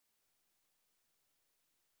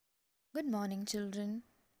Good morning, children.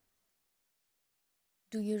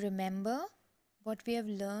 Do you remember what we have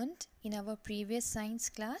learned in our previous science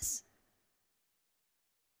class?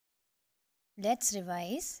 Let's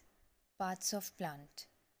revise parts of plant.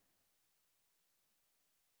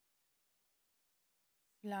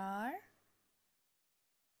 Flower,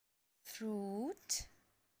 fruit,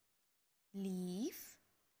 leaf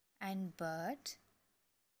and bud.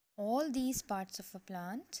 All these parts of a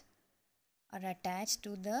plant are attached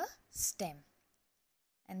to the stem.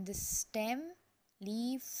 And the stem,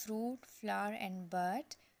 leaf, fruit, flower and bud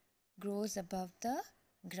grows above the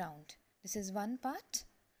ground. This is one part.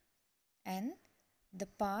 And the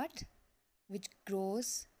part which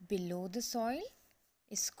grows below the soil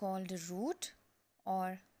is called root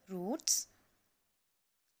or roots.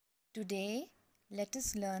 Today, let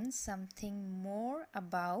us learn something more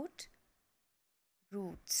about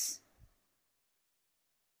roots.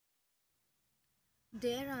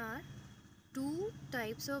 There are two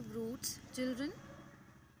types of roots, children.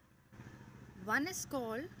 One is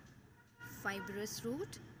called fibrous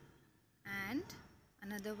root and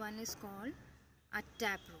another one is called a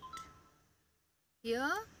taproot.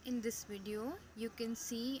 Here in this video you can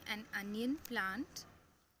see an onion plant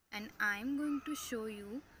and I am going to show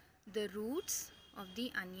you the roots of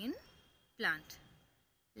the onion plant.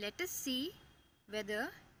 Let us see whether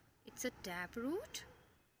it's a taproot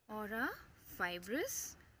or a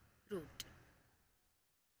fibrous root.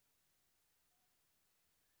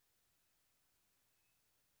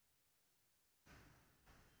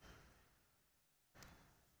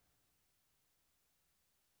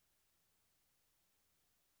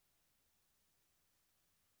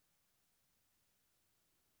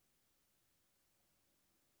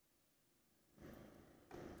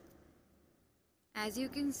 As you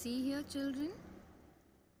can see here, children,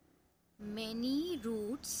 many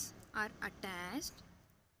roots are attached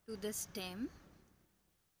to the stem.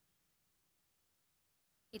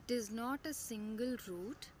 It is not a single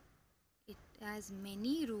root. It has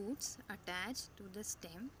many roots attached to the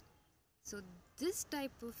stem. So this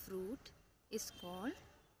type of root is called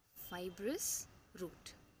fibrous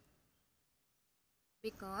root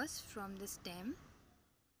because from the stem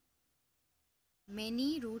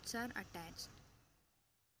many roots are attached.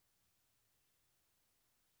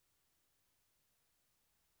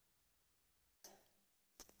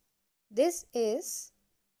 This is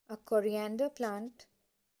a coriander plant.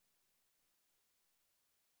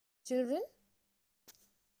 Children,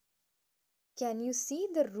 can you see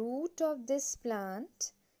the root of this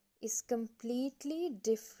plant is completely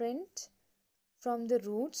different from the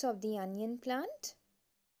roots of the onion plant?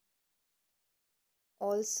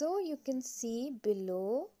 Also, you can see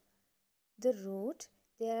below the root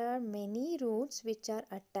there are many roots which are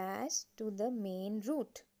attached to the main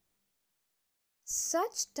root.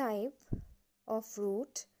 Such type of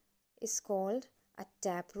root is called a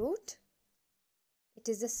taproot. It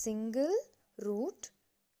is a single root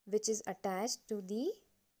which is attached to the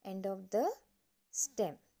end of the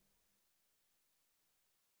stem.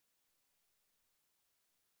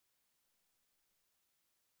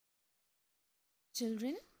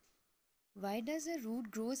 Children, why does a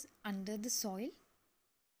root grows under the soil?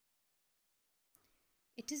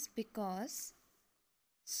 It is because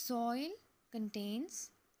soil contains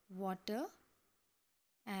water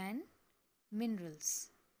and minerals,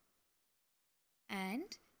 and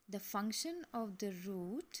the function of the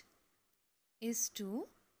root is to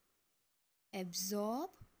absorb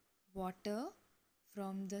water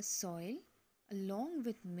from the soil along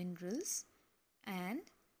with minerals and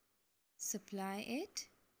supply it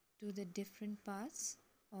to the different parts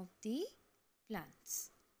of the plants.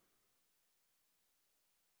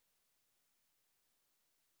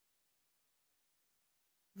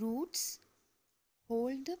 Roots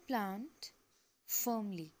hold the plant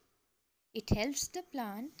firmly. It helps the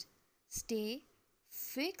plant stay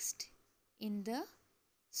fixed in the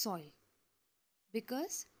soil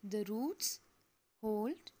because the roots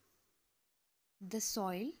hold the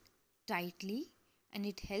soil tightly and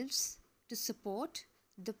it helps to support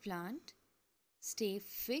the plant stay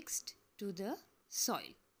fixed to the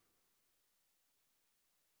soil.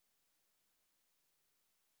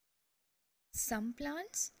 Some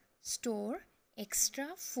plants store extra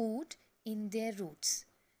food in their roots.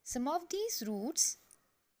 Some of these roots,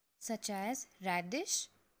 such as radish,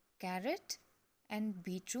 carrot, and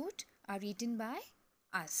beetroot, are eaten by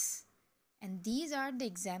us. And these are the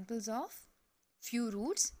examples of few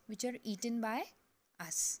roots which are eaten by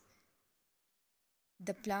us.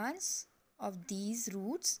 The plants of these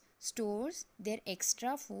roots stores their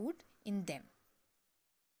extra food in them.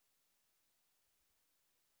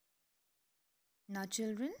 Now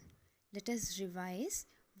children, let us revise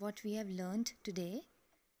what we have learned today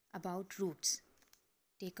about roots.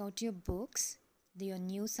 Take out your books, your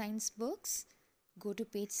new science books, go to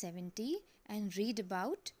page 70 and read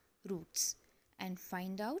about roots and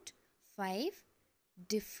find out 5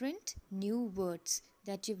 different new words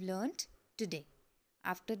that you've learned today.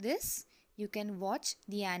 After this, you can watch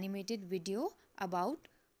the animated video about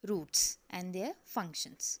roots and their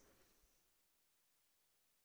functions.